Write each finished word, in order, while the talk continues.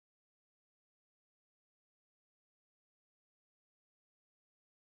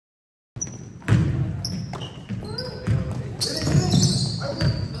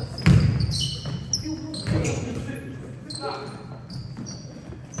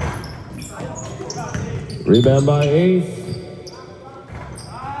Rebound by Ace.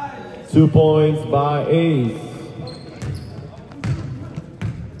 2 points by Ace.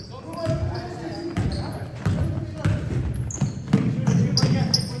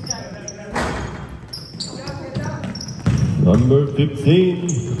 Number 15.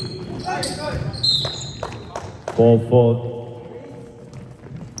 4-4.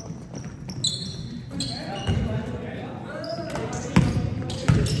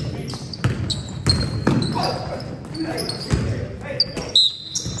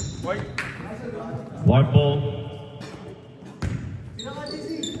 White ball.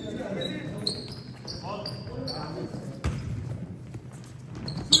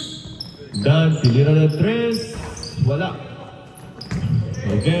 Dan tiniran ng 3. Wala.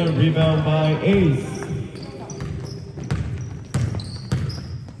 Again, rebound by Ace.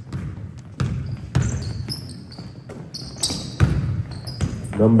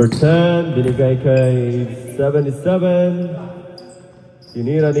 Number 10, binigay kay 77.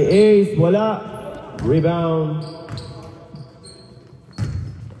 Tinira ni Ace, wala. Rebound.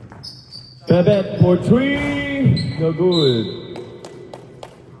 Bebet for 3. No good.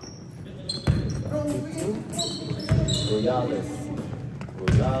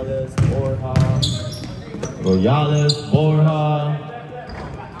 Royales, Borja.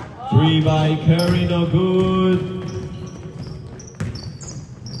 3 by Curry, no good.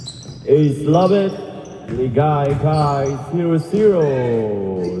 Ace love it. Ligay Kai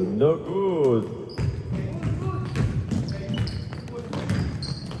 0-0. No good.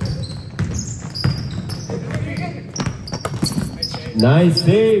 Nice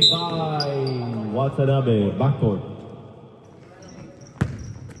save by Watanabe. Backcourt.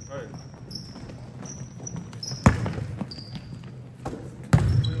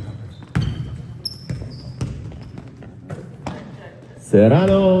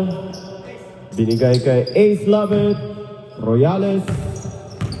 Serrano. Binigay kay Ace love it. Royales.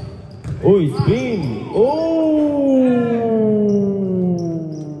 Uy, spin. Oh!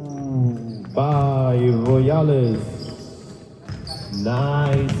 By Royales.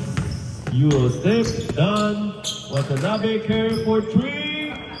 Nice. Euro step. Done. Watanabe carry for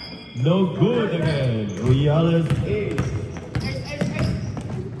 3. No good again. Royales Ace.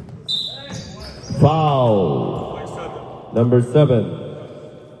 Foul. Number 7.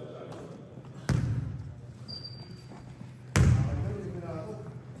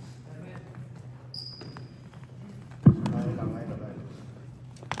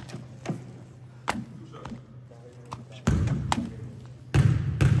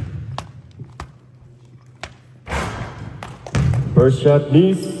 First shot,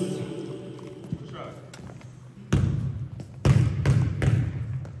 please.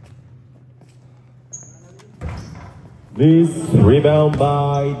 This rebound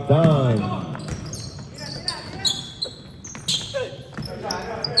by Dan.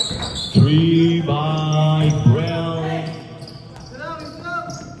 3 by Brown.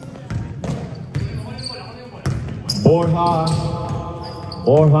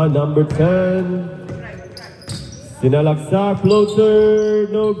 Borja number 10. Sinalaksak floater,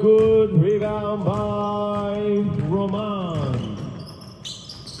 no good. Rebound by Roman.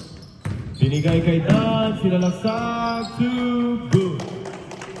 Binigay kay Dan, sinalaksak, 2 good.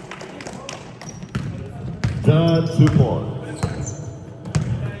 Dan 2 points.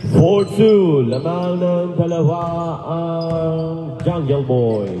 4-2, lamang ng dalawa ang Jungle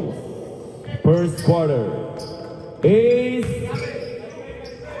Boys. First quarter. Ace.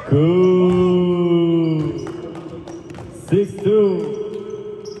 Good. 6-2.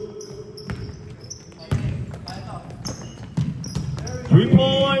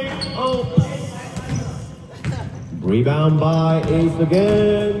 Three-point. Oh. Rebound by Ace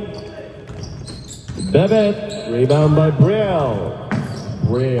again. Bebet. Rebound by Brielle.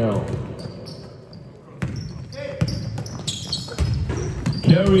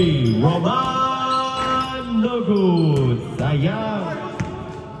 Kerry. Roman. No good. Sayang.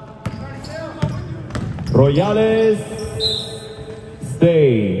 Royales.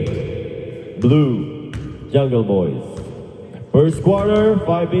 Stay. Blue. Jungle Boys. First quarter,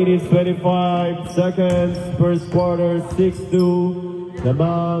 5 minutes, 25 seconds. First quarter, 6-2.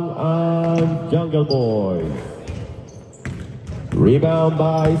 Lamang ang Jungle Boys. Rebound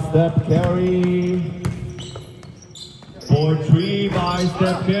by Steph Curry. 4-3 by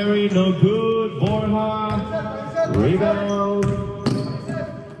Steph Curry, no good. Borja. Rebound.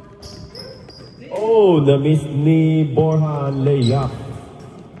 Oh, na-miss ni Borja ang layup.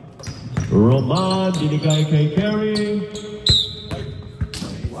 Roman, binigay kay Curry.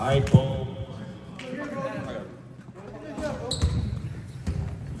 White ball.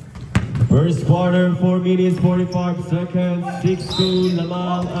 First quarter, 4 minutes, 45 seconds, 6-2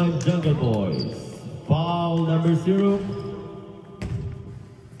 lamang ang Jungle Boys. Foul number 0.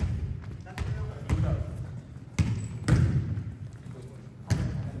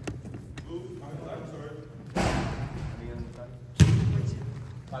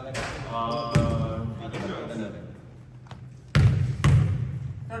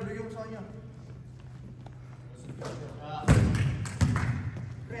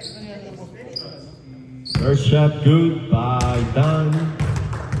 First shot good by Dan.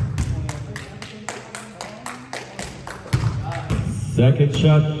 Second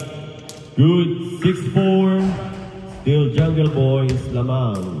shot good, 6-4. Still Jungle Boys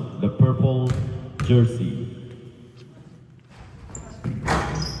lamang, the purple jersey.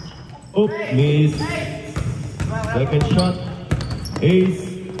 Oop, miss. Second shot, ace.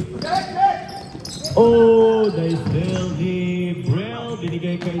 Oh, they still need Brill.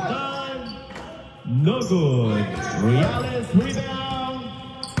 Binigay kay Dan. No good. Reales rebound.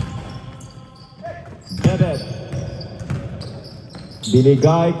 Bebet.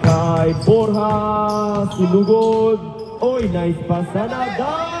 Binigay kay Borja. Sinugod. Oy, nice pass sana.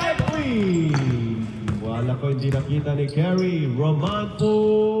 Dive. Wala ko hindi nakita ni Kerry. Roman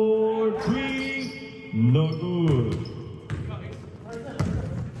for 3. No good.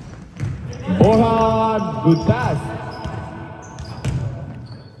 Borja, good pass.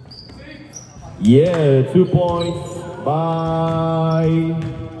 Yeah, 2 points by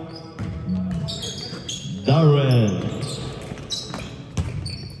Darren.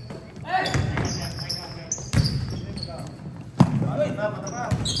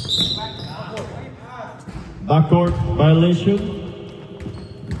 Backcourt violation.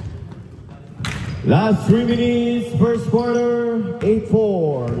 Last 3 minutes, first quarter,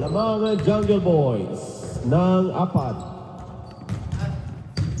 8-4. Lamang ang Jungle Boys ng apat.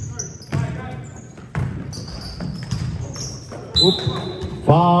 Oops.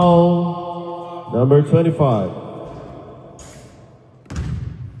 Foul number 25.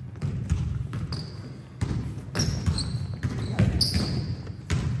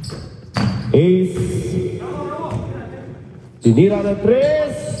 Ace. Tinira na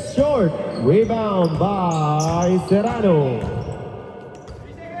 3. Short. Rebound by Serrano.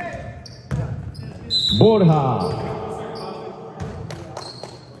 Borja.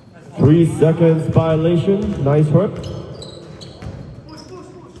 3 seconds violation. Nice work.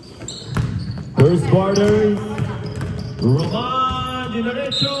 First quarter. Roman Di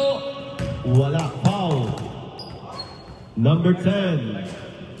Derecho. Wala. Foul. Number 10.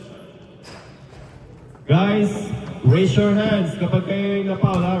 Guys, raise your hands kapag kayo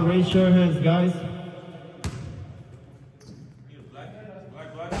na-foul, ha? Raise your hands, guys.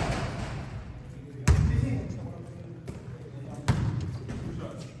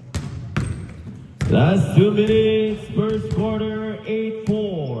 Last 2 minutes, first quarter,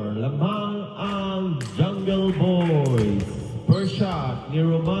 8-4. Lamang ang Jungle Boys. First shot ni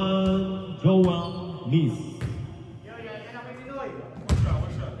Roman Joel Miss.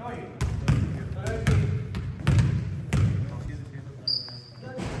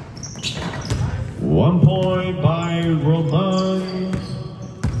 1 point by Roman.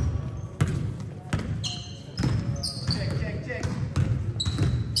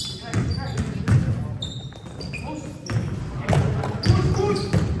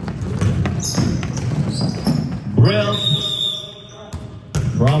 Brill.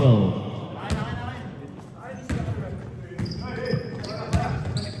 Bravo.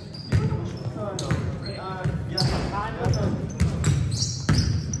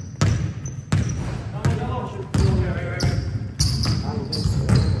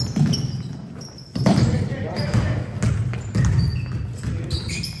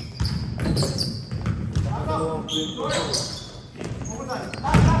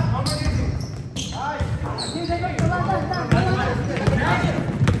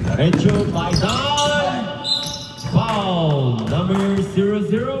 Hecho by Don. Foul number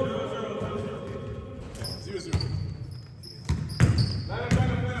 00.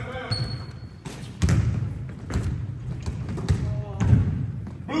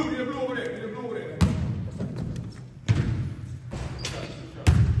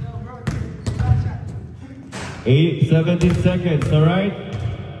 Eight, 17 seconds, all right?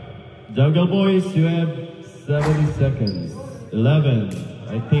 Jungle Boys, you have 70 seconds. 11.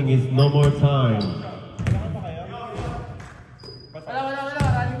 I think it's no more time.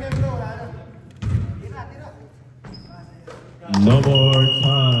 No more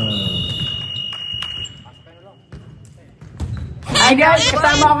time. Hi guys,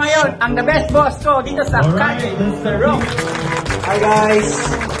 kasama ko ngayon ang the best boss ko dito sa Kalye, Leron. Hi guys.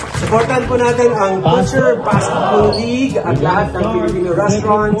 Supportan po natin ang Culture Basketball League at lahat ng Filipino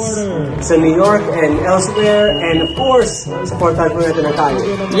restaurants sa New York and elsewhere. And of course, supportan po natin ang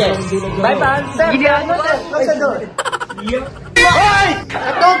Kalye. Yes. Bye-bye. Hindi ano na. Close the door. Hoy!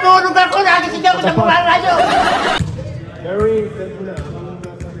 Natutulog ako! Nagising ako sa mga radyo! Gary,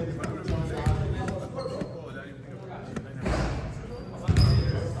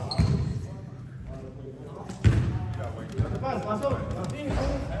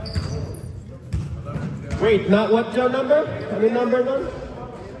 wait, not what's your number? Ano number nun?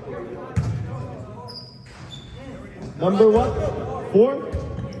 Number what? 4?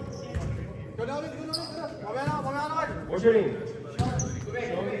 What's your name?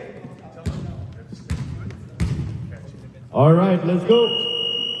 All right, let's go.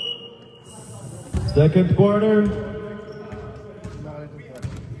 Second quarter.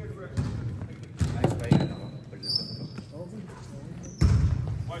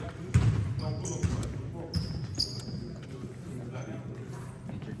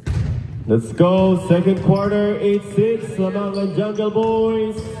 Let's go. Second quarter, 8-6 among the Jungle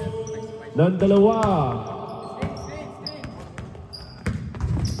Boys. Ng dalawa.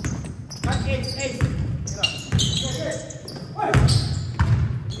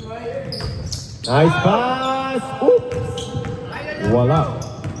 Nice pass. Oops. Voila.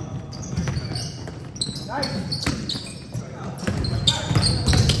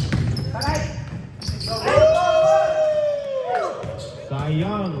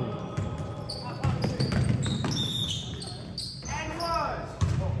 Sayang.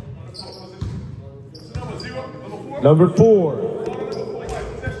 Number 4.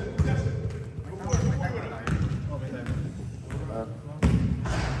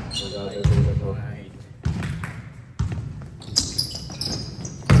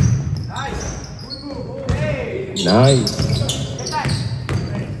 Nice.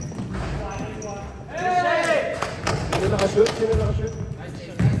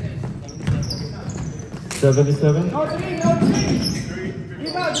 77. No three.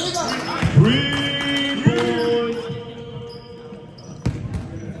 Three boys.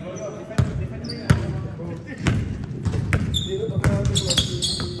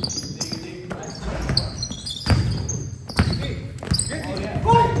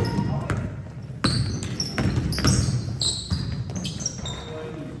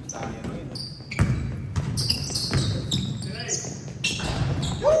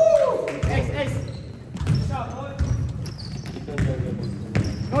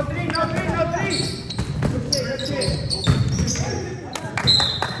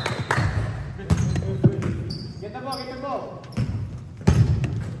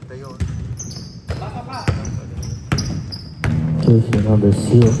 Number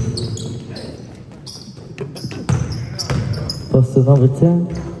 0. First to number 10.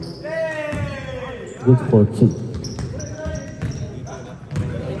 Good for 2.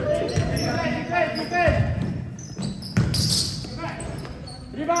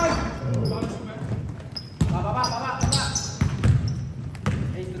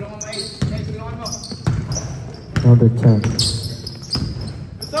 Number 10.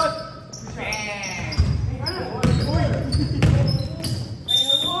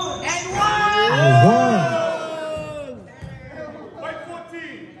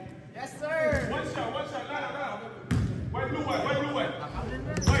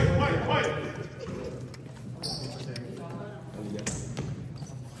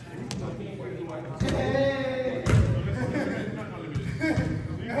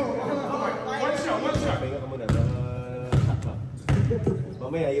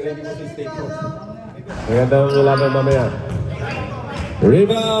 Magandang laban mamaya.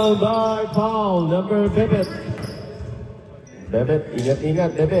 Rebound by Paul, number Bebet. Bebet,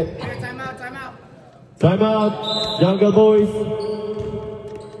 ingat-ingat, Bebet. Time out, Jungle Boys.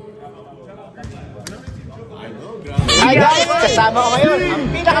 Hi guys! Kasama ko ngayon ang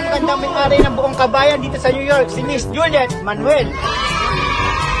pinakamagandang may-ari ng buong kabayan dito sa New York, si Miss Juliet Manuel.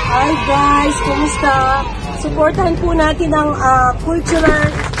 Hi guys! Kumusta? Supportahan po natin ang cultural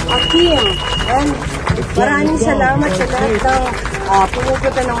team. And maraming salamat sa lahat ng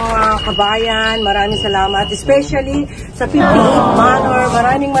pumupunta ng mga kabayan. Maraming salamat. Especially sa 58 Manor.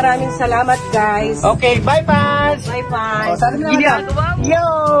 Maraming salamat guys. Okay, bye fans! Bye fans! Yo!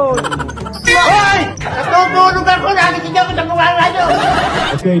 Hoy! Natutulog ako! Nagising ako sa mga radyo!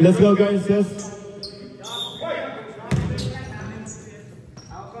 Okay, let's go guys, yes.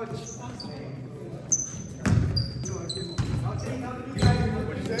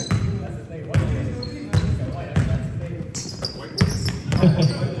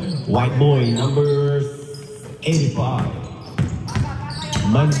 White boy, number 85.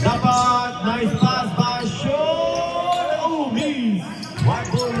 Mandapat, nice pass by Sean. Oh, miss. White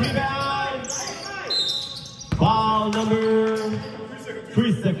ball rebound. Foul number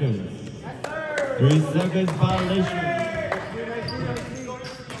 3 seconds. 3 seconds violation.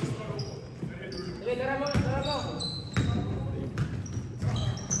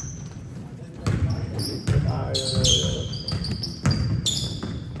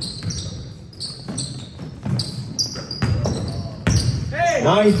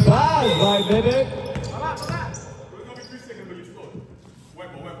 Nice pass by Bibit.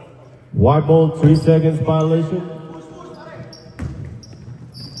 White ball, 3 seconds violation.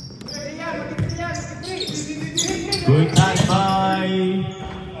 Good pass by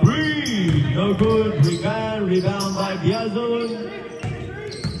Bree. No good. Rebound by Biazon.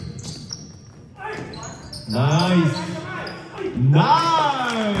 Nice.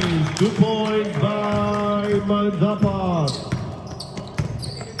 Nice. 2 points by Mandapat.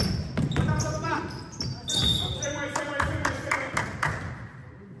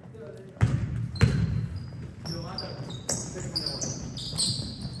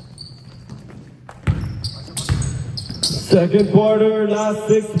 Second quarter, last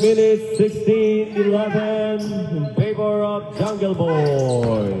 6 minutes, 16-11 in favor of JuNgLe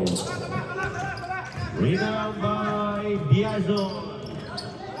Boys. Rebound by Biazon.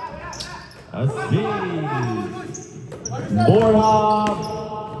 Assist. Borja.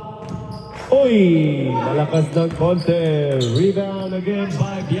 Uy, malakas ng konti. Rebound again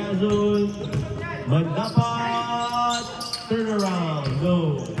by Biazon. Mandapat. Turn around.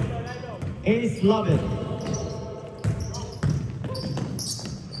 No. Ace Lovett.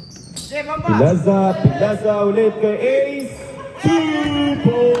 Pinasa ulit kay Ace. 2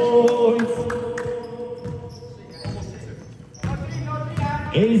 points.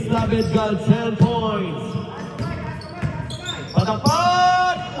 Ace Lovett got 10 points.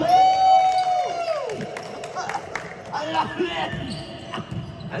 Patapat! Ang lalim!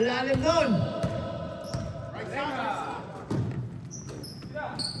 Ang lalim nun!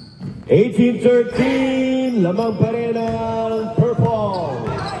 18-13, lamang pa rin ang purple.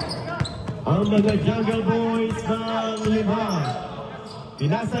 Ang mga JuNgLe Boys ng 5.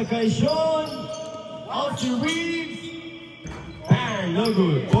 Pinasa kay Sean. Austin Reeves. And no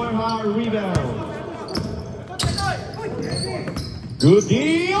good. Borja rebound. Good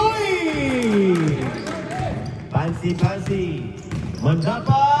deal. Fancy.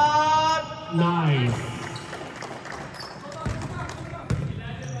 Mandapat. Nice.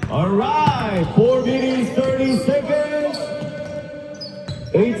 Alright. 4 minutes, 30 seconds.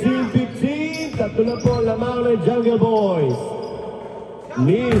 18-15. Tatlo na po lamang ng JuNgLe Boys.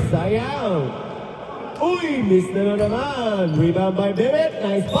 Miss, sayang. Uy, miss na naman. Rebound by Bibit.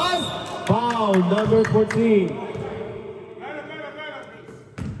 Nice pass. Foul number 14.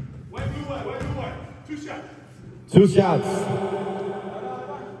 Two shots.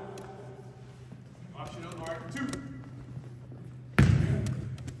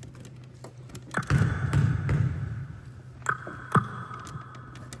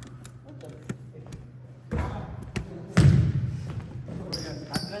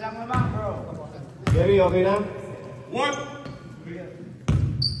 Gary, okay na? 1.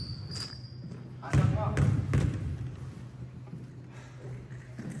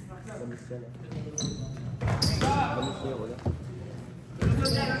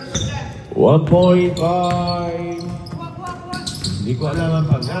 One point by... Hindi ko alam ang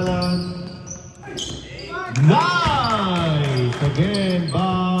pangalan. Nice! Again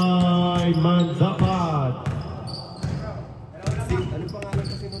by Mandapat. Ano pangalan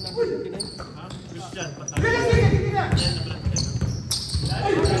kasi nung natin?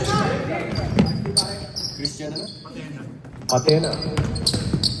 Christian na? Patena.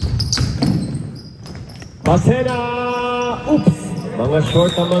 Patena! Oops! Mga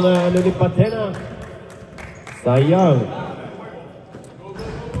short ang mga ano ni Patena. Sayang.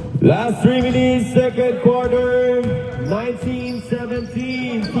 Last 3 minutes, second quarter.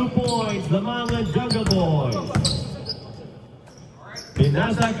 19-17. 2 points. Lamang ang JuNgLe Boys.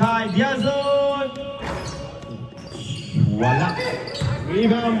 Pinasa kay Biazon. Wala.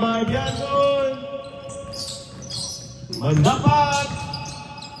 Rebound by Biazon. Mandapat.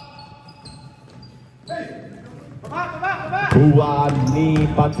 Buwan ni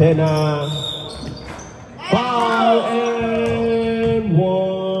Patena. Foul and 1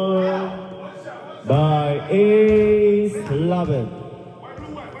 by Ace Lovett.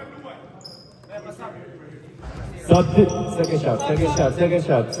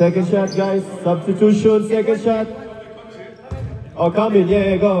 Second shot, guys. Substitution, second shot. Oh, come in.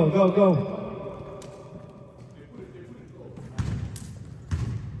 Yeah, go.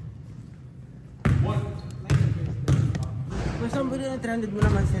 mo rin, 300 mo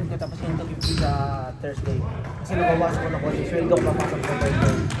naman send ko, tapos yung 250 sa Thursday. Kasi nabawas ko na ko, yung sweldo ko papasok sa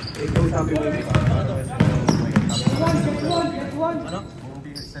Thursday. Ikaw sabi mo yung ano?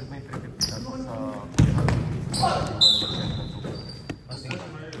 Kung send mo yung 350 sa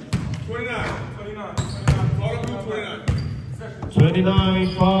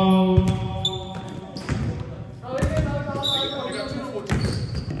 29 foul.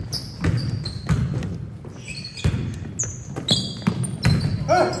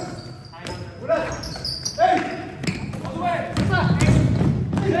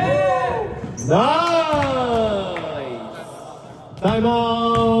 Nice!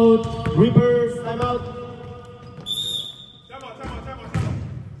 Timeout! RipPeRs, timeout!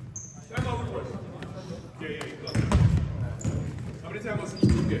 How many timeouts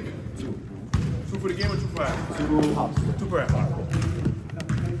did you get? Two. Two for the game or two for half? Two for half.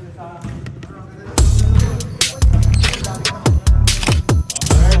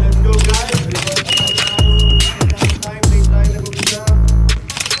 Alright, let's go guys!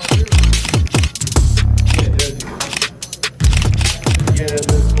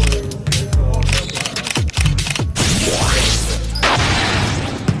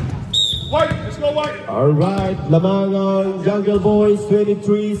 Alright, lamang ang Jungle Boys,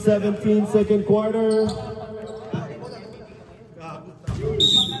 23-17, second quarter.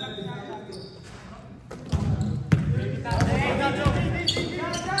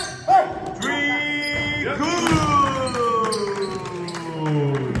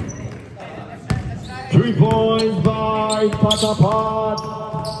 Three points by Patapot.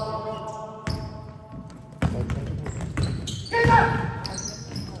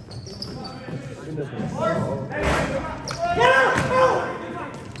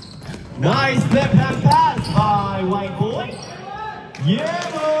 Nice left hand pass by White Boy. Yeah,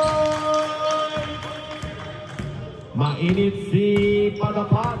 boy! Mainit si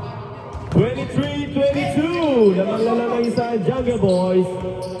Patapot. 23-22. Lamang sa Jungle Boys.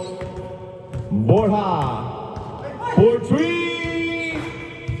 Borja. For three.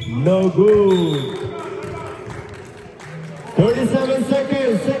 No good. 37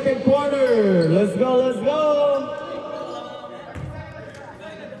 seconds, second quarter. Let's go, let's go.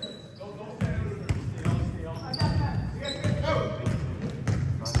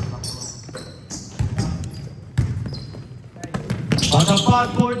 Patapot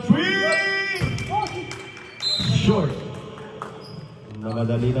for three. Short.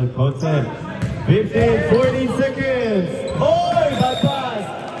 Namadali ng concept. 15, 14 seconds. Boy, bypass.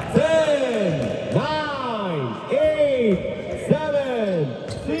 10, 9, 8, 7,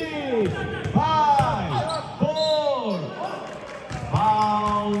 6, 5, 4.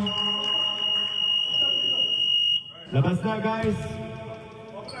 Foul. Labas na, guys.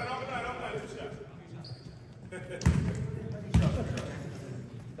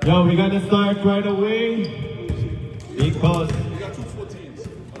 Yo, we gotta start right away because We got two 14s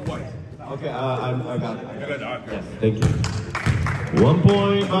on white. okay, I got it. You got that? Yes, thank you. 1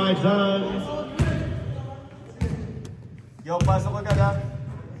 point by John. Yo, pasok agad ha.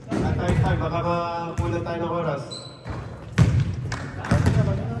 Time, baka makulang tayo ng oras.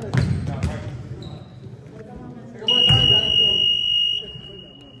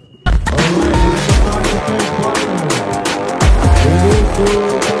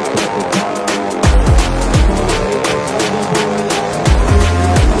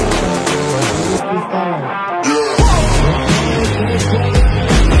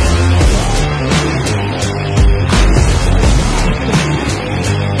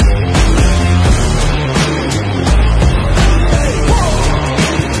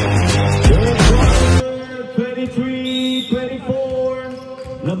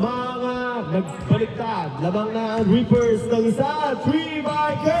 Lamang na ang RipPeRs ng isa. 3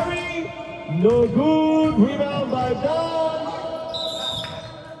 by Curry. No good. Rebound by Don.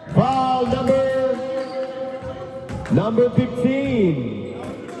 Foul number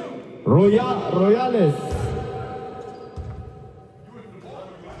 15. Royales.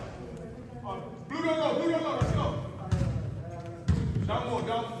 Blue go, let's go. Down more,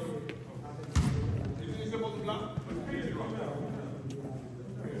 down. Is it supposed to block?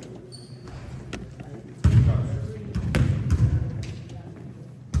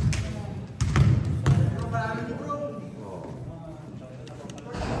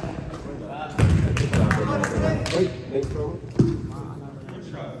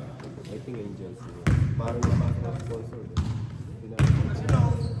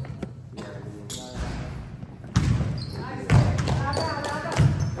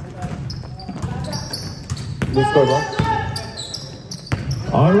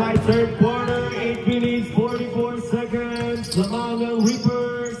 All right, third quarter, 8 minutes, 44 seconds. Lamangang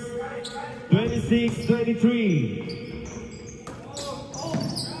RipPeRs,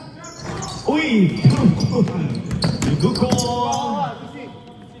 26-23. Uy! Good call!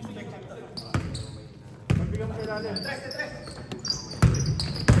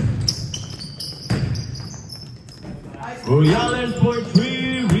 Royales for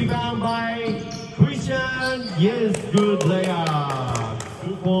 3, rebound by Christian. Yes, good layup.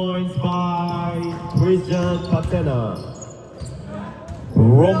 2 points by Christian Patena.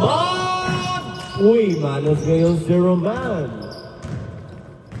 Roman! Uy, manos ngayon si Roman.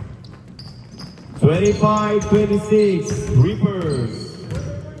 25-26, RipPeRs.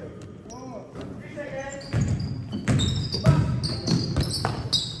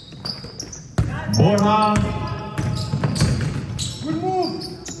 Borja.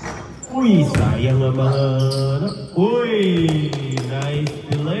 Uy, sayang ang mga... Uy, nice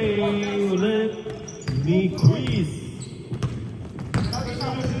delay ulit ni Chris.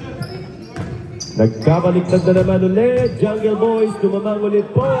 Nagkabaliktad na naman ulit. JuNgLe boys, tumamang ulit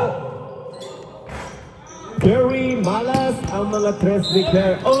po. Very malas ang mga tres ni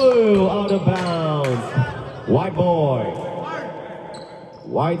Claire. Oh, out of bounds. White boy.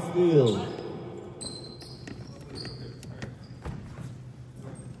 White still.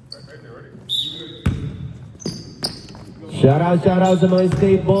 Shout out to my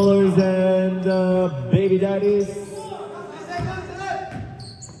state bowlers and baby daddies.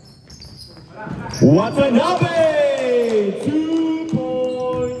 Watanabe! 2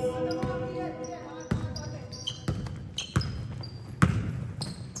 points.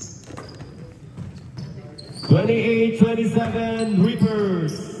 (28-27)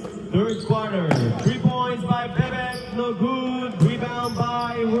 RipPeRs. Third quarter. 3 points by Bebek. No good. Rebound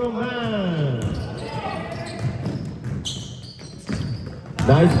by Roman.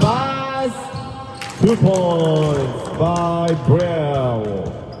 Nice pass. 2 points by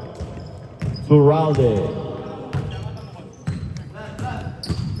Brell. Surrounded.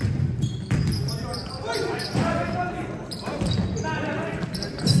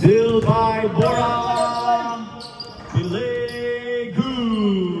 Still by Bora. Delay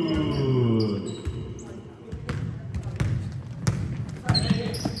good.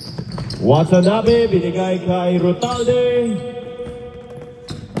 Watanabe binigay kay Rotalde.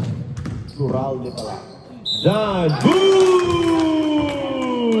 Surrounded pala. Dan good.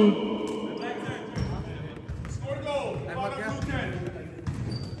 Score goal. Bottom blue 10.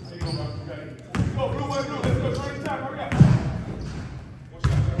 There you go, man. Okay. Go, blue, white, blue. Let's go. Turn time. Hurry up.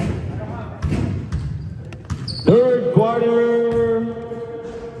 Third quarter.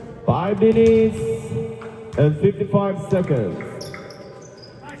 5 minutes and 55 seconds.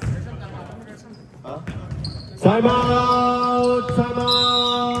 Time out. Time out.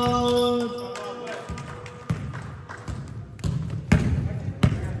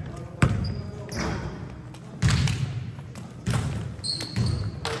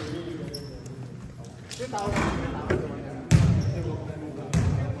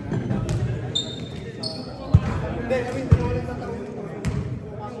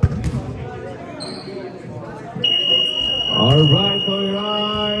 All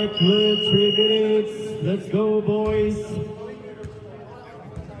right, good 3 minutes. Let's go, boys.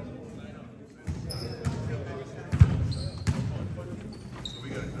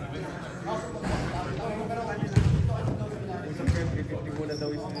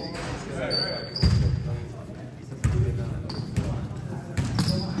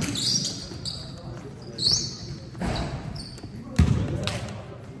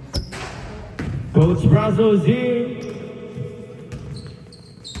 Coach Brazo is here.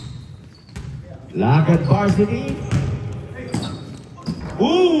 Lakad varsity.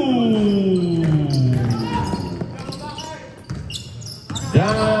 Ooh.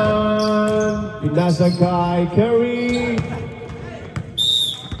 Down. Pinasa kay Curry.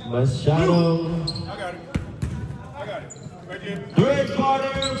 Masyadong. I got it. Right here. Third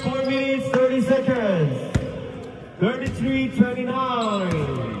quarter, 4 minutes, 30 seconds.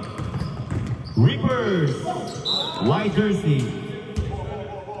 33-29. RipPeRs. White jersey.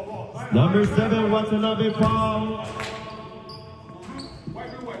 Number 7, Watanabe foul.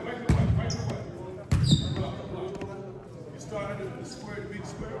 White. You start under the square, the big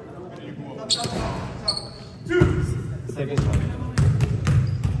square, and then you go up. Two. Second one.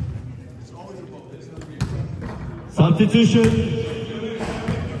 Substitution.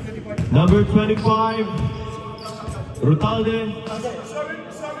 Number 25, Rotalde.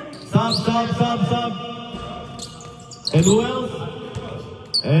 Sub. And who else?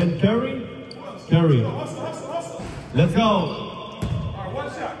 And Curry. Let's go. All right, one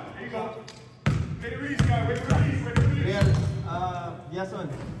shot. Here you go. Ready to release, guy. Ready to release. Yason.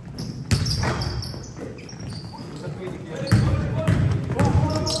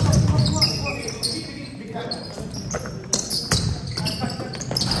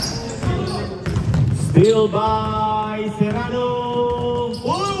 Steal by Serrano.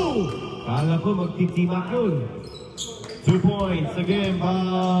 Oh! Kala ko magtitimak yun. 2 points again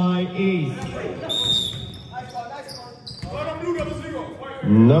by Ace.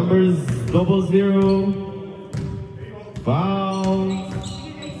 Numbers 00. Foul.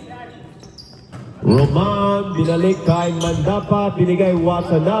 Roman binalik kay Mandapa, binigay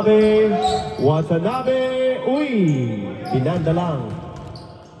Watanabe. Watanabe, uy! Pinanda lang.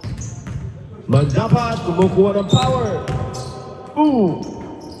 Mandapa kumukuha ng power. Ooh!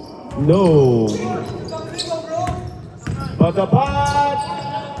 No. Patapat.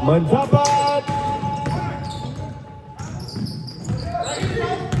 Mandapat.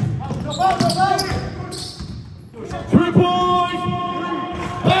 Three points.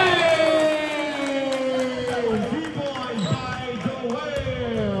 Hey! 3 points by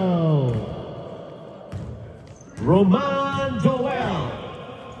Joel. Roman Joel.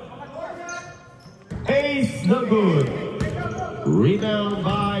 Ace no good. Rebound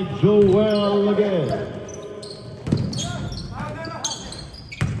by Joel again.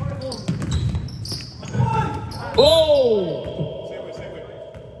 Oh!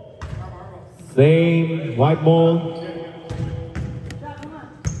 Same white ball.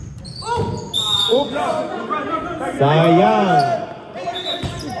 Sayang.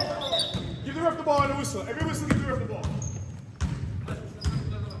 Give the ref the ball and the whistle. Every whistle, give the ref the ball.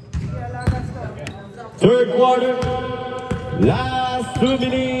 Third quarter. Last 2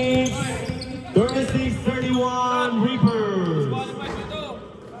 minutes. 36-31 RipPeRs.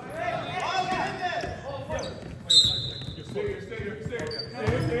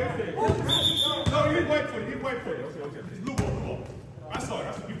 No, he didn't wait for it. He didn't wait for it. Okay. It's blue ball, blue ball. I saw it.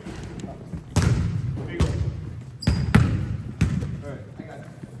 That's what you do. There you go. All right. I got it.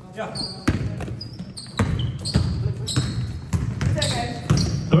 Yeah.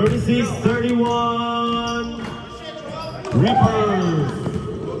 36-31 RipPeRs.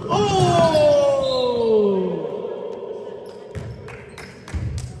 Oh!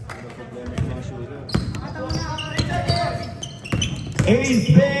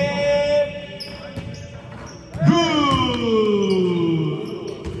 Ace there. Good.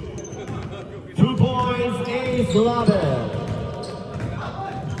 2 points, Ace Love.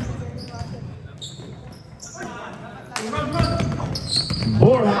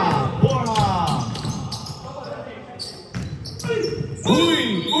 Borja. Uy.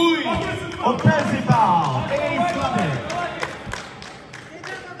 Offensive foul. Ace Love.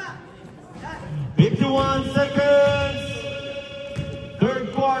 51 seconds. Third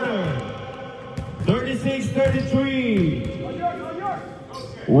quarter.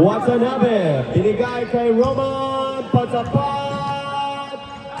 36-33. Watanabe. Binigay kay Roman. Patapat.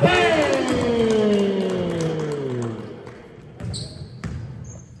 Bang!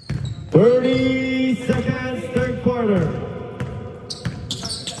 30 seconds, third quarter.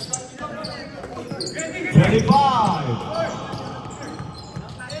 25.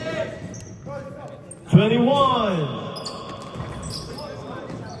 21.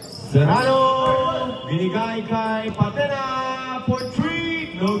 Serrano, binigay kay Patena for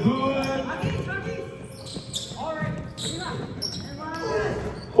 3, no good.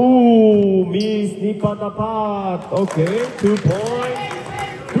 Ooh, miss ni Patapat. Okay, 2 points.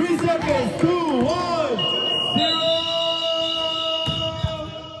 3 seconds, 2, 1, 0.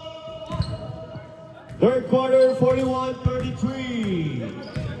 Third quarter, 41-33.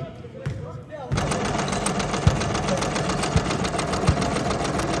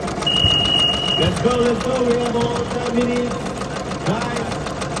 Let's go. We have all 10 minutes. Guys,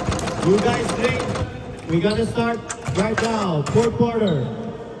 you guys think we're gonna start right now. Fourth quarter.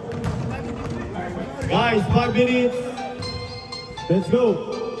 Guys, 5 minutes. Let's go.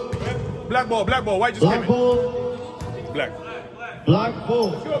 Black ball. White just Black came in. ball. Black. Black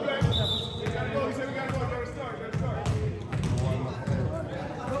ball. Let's go, Black. We gotta go. He said we gotta go. Gotta start.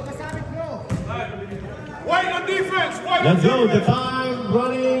 White on defense. White Let's on go. The defense. time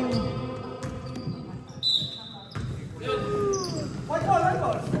running.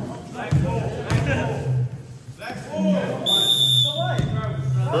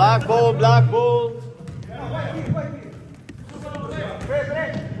 Black ball.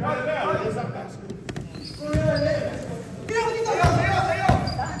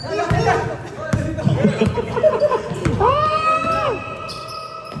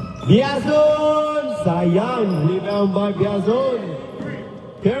 Biazon, sayang, rebound by Biazon.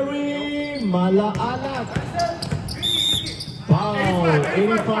 Carry, malaalat. foul,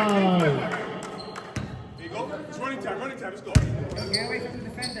 85. There you go. It's running time, let's go. Get away from the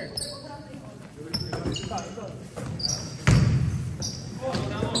defender.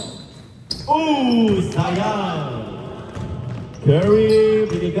 Sayang. Curry,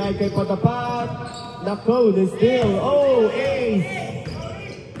 binigay kay Patapat. Nako, the steal. Ace.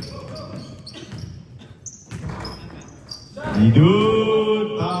 Good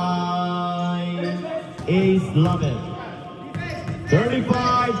by Ace Lovett.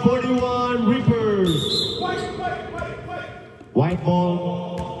 35-41 RipPeRs. White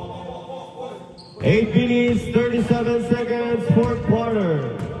ball. 8 minutes, 37 seconds, fourth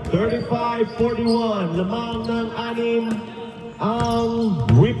quarter. 35-41. Lamang ng 6 ang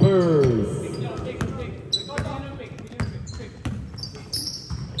RipPeRs.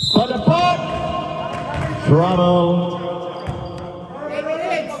 Patapat. Trouble.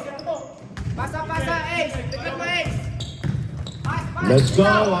 Let's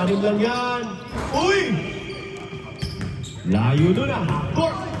go, 6 lang yan. Uy! Layo doon ah.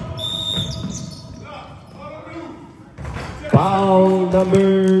 Foul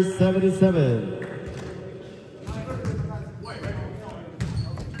number 77.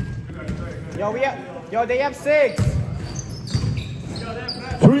 Yo, they have 6.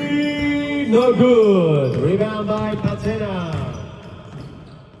 3, no good. Rebound by Patsena.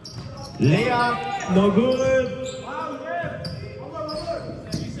 Layup, no good.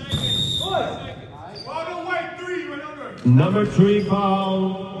 Number 3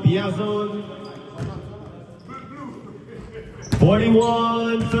 foul, Piazon.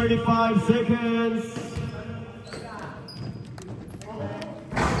 41-35 seconds.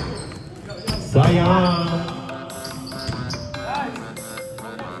 Sayang.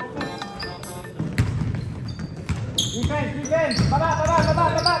 Defense. Baba.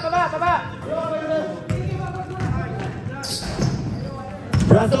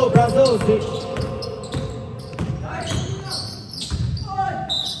 Brazo.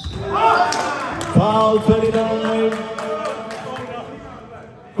 Foul 29.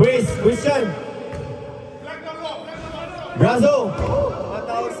 Christian. Brazo.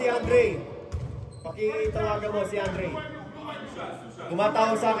 Tumatawag si Andre. Pakitawagan mo si Andre.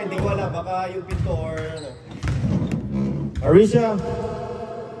 Tumatawag sa akin, di ko alam. Baka yung pinto or ano. Arisha.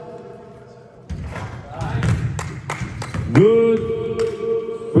 Good.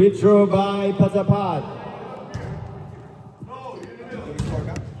 Free throw by Pazapat.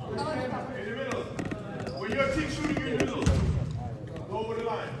 When your team shooting, you're in the middle. Go over the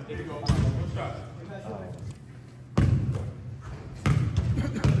line. There you go. Good shot.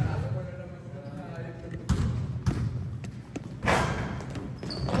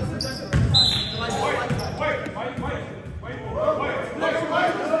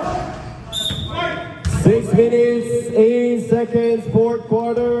 Wait. 6 minutes, 8 seconds, fourth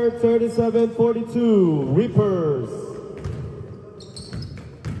quarter, 37-42, RipPeRs.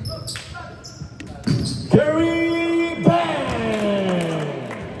 Carry bang!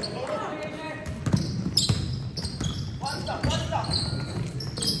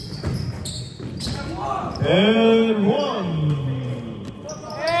 And one,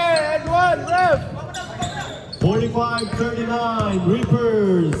 ref! 45-39,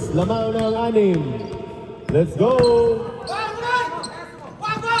 RipPeRs, lamang ng 6. Let's go!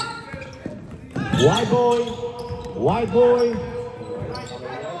 White boy.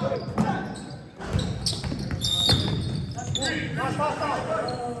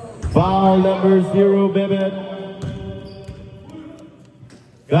 Foul number 0, Bebet.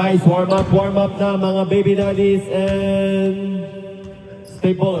 Guys, warm up na mga baby daddies and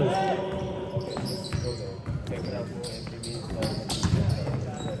staples.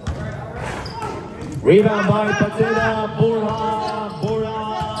 Rebound by Patsena, Borja,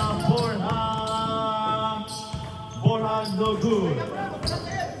 no good.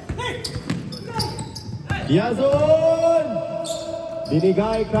 Yazon!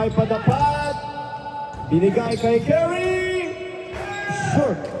 Binigay kay Patapat, binigay kay Kerry,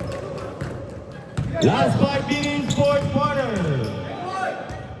 short. Last 5 minutes, fourth quarter.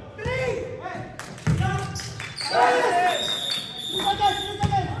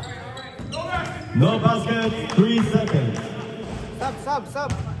 No basket, 3 seconds.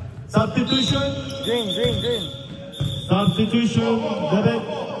 Sub. Substitution. Green. Substitution, David.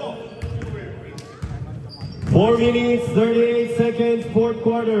 4 minutes, 38 seconds, fourth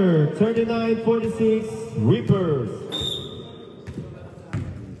quarter, 39-46, RipPeRs.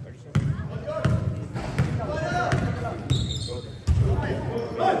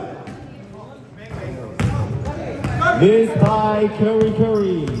 Missed by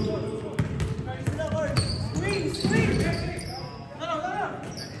Curry.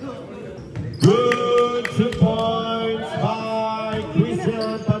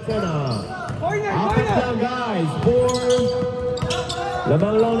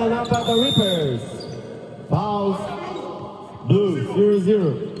 Lamang lang na dapat ang RipPeRs. Fouls. Blue, 0-0.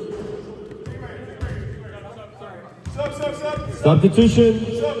 Substitution.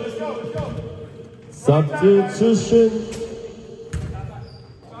 Substitution.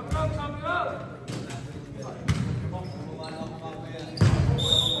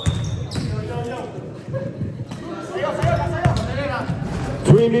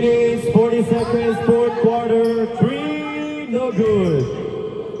 Minutes, 40 seconds, fourth quarter, 3, no good.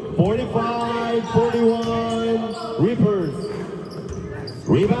 45-41, RipPeRs.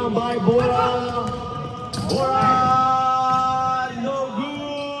 Rebound by Bora. Bora, no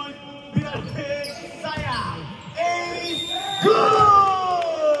good. Pinagpig, sayang. Ace, good.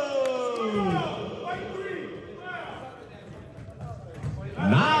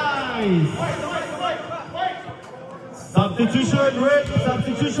 Nice. Substitution, Rip,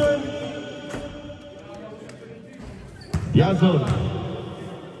 substitution. Yazon.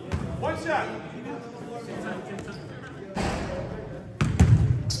 One shot.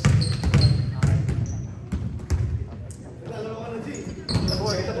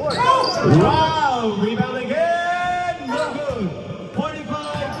 Wow, rebound again, no good.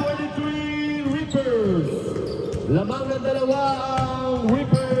 45-43, RipPeRs. Lamang ng dalawa ang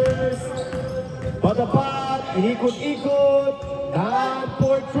RipPeRs. Patapat, inikot-ikot, and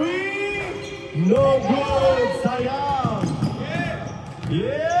for 3, no good, sayang.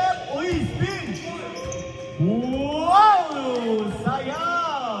 Yep, uy, spin. Wow,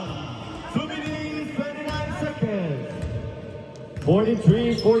 sayang. 2 minutes, 29 seconds.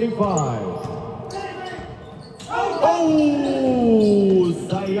 43-45. Oh,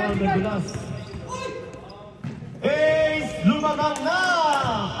 sayang na dulas. Ace, lumagang na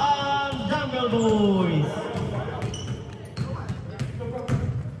ang Jungle Boys.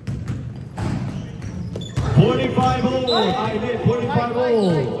 I did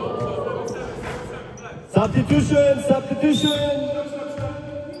 45-0. Substitution, substitution.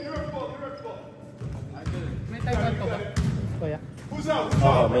 Who's out?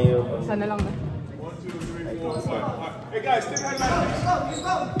 Sana lang na. 1, 2, 3, 4, 5. Hey guys, stay behind my legs.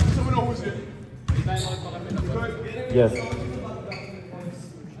 Someone know who's here. Yes.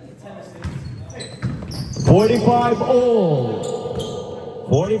 45-0.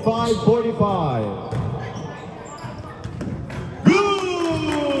 45-45.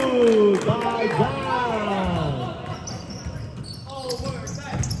 Good by Dan.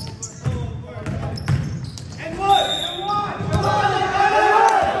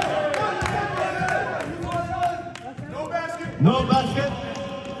 No basket.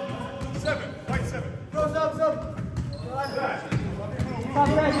 7, right 7. Stop.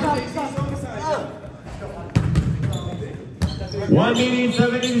 1 minute,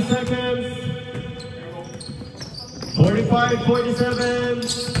 17 seconds.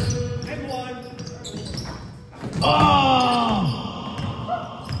 45-47. And 1. Oh!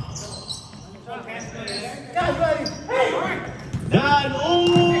 Dan,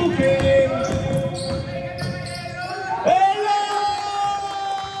 okay.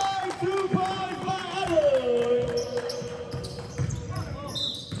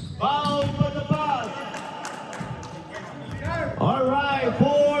 All right,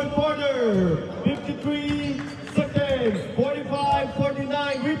 fourth quarter, 53 seconds,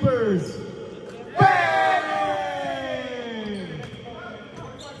 45-49 RipPeRs. Bang!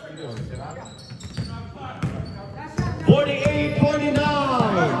 48-49.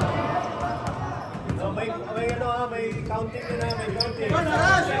 May counting na, may counting.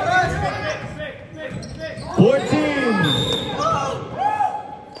 14.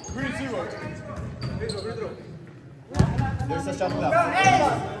 There's a shot clock. I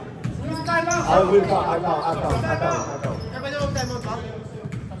will count.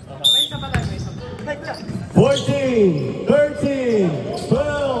 14, 13,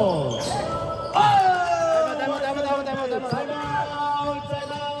 12.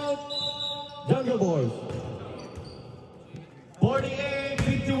 Timeout. Jungle Boys.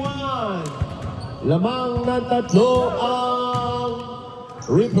 48-51. Lamang ng tatlo ang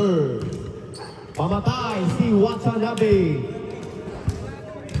RipPeRs. Pamatay si Watanabe.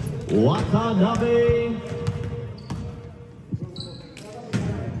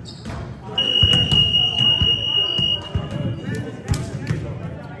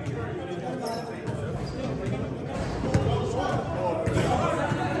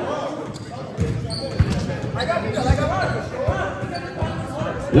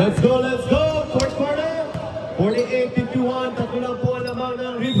 Let's go. Fourth quarter. 48-51. Tatlo lang po lamang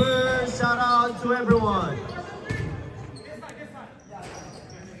ng RipPeRs. Shout out to everyone.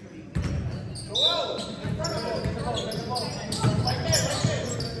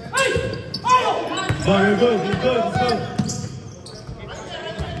 go, you're good, you're good, you're good.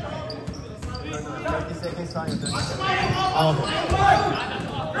 30 seconds tayo. 30 seconds.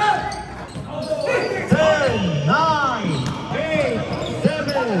 Okay. 10, 9, 8,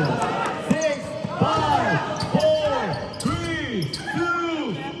 7, 6, 5, 4, 3,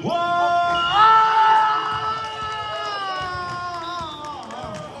 2, 1.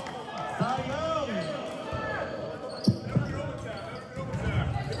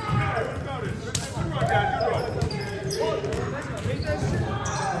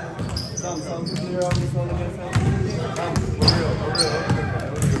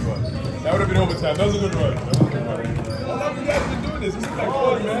 That would have been overtime. That was a good run. How long you guys been doing this? This is like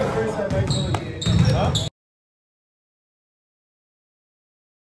 40, man.